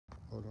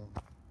Hold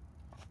on.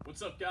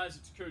 What's up, guys?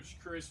 It's Coach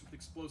Chris with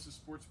Explosive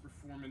Sports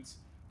Performance.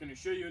 Going to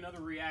show you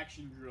another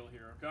reaction drill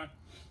here, okay?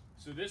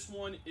 So this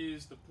one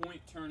is the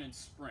point, turn, and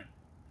sprint.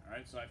 All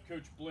right, so I have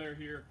Coach Blair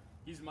here.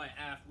 He's my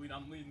athlete.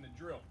 I'm leading the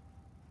drill.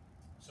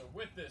 So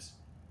with this,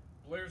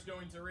 Blair's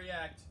going to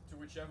react to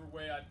whichever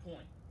way I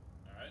point.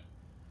 All right,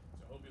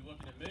 so he'll be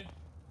looking at me.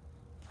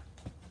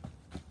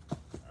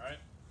 All right,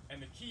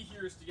 and the key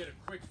here is to get a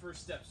quick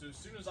first step. So as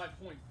soon as I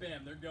point,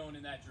 bam, they're going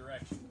in that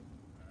direction.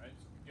 All right,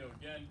 so we go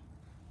again.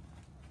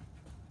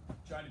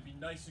 Try to be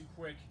nice and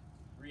quick,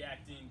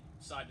 reacting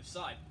side to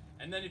side.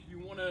 And then if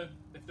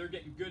they're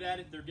getting good at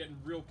it, they're getting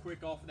real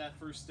quick off of that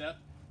first step,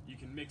 you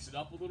can mix it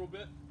up a little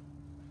bit.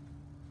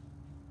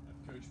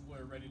 Have Coach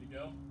Blair ready to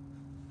go.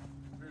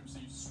 So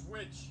you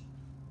switch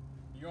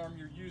the arm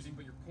you're using,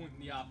 but you're pointing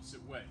the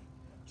opposite way,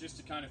 just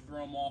to kind of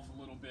throw them off a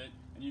little bit.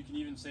 And you can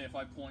even say if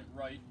I point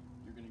right,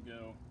 you're going to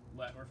go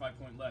left, or if I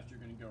point left, you're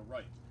going to go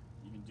right.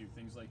 You can do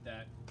things like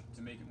that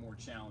to make it more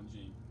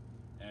challenging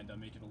and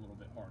make it a little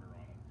bit harder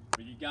on them.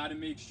 But you got to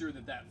make sure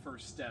that that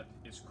first step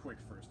is quick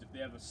first. If they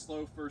have a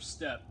slow first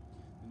step,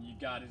 then you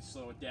got to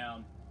slow it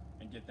down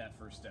and get that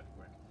first step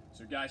quick.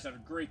 So guys, have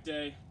a great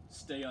day.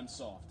 Stay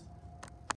unsoft.